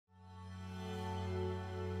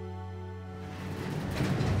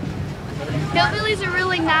Hillbillies are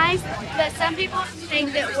really nice, but some people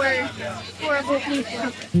think that we're horrible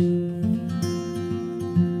people.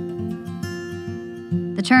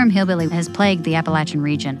 The term hillbilly has plagued the Appalachian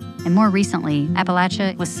region, and more recently,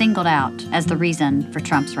 Appalachia was singled out as the reason for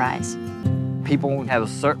Trump's rise. People have a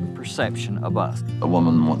certain perception of us. A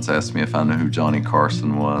woman once asked me if I knew who Johnny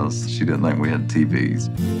Carson was. She didn't think we had TVs.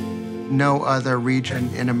 No other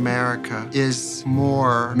region in America is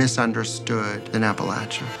more misunderstood than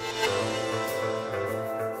Appalachia.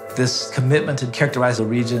 This commitment to characterize the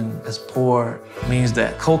region as poor means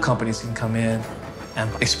that coal companies can come in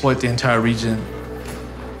and exploit the entire region.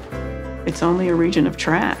 It's only a region of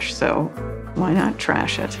trash, so why not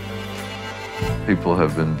trash it? People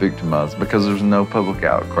have been victimized because there's no public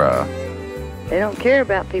outcry. They don't care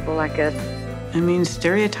about people like us. I mean,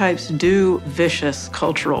 stereotypes do vicious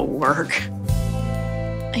cultural work.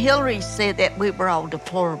 Hillary said that we were all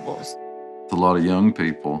deplorables. A lot of young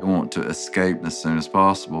people want to escape as soon as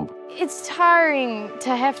possible. It's tiring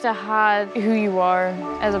to have to hide who you are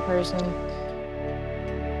as a person.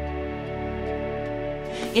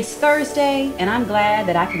 It's Thursday, and I'm glad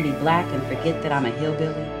that I can be black and forget that I'm a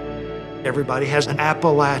hillbilly. Everybody has an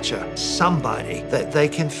Appalachia, somebody that they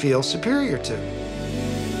can feel superior to.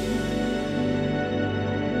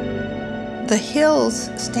 The hills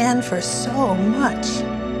stand for so much.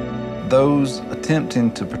 Those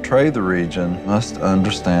attempting to portray the region must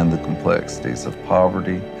understand the complexities of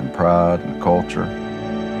poverty and pride and culture.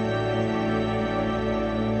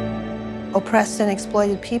 Oppressed and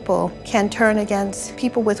exploited people can turn against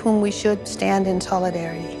people with whom we should stand in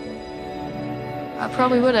solidarity. I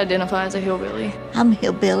probably would identify as a hillbilly. I'm a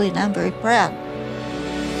hillbilly and I'm very proud.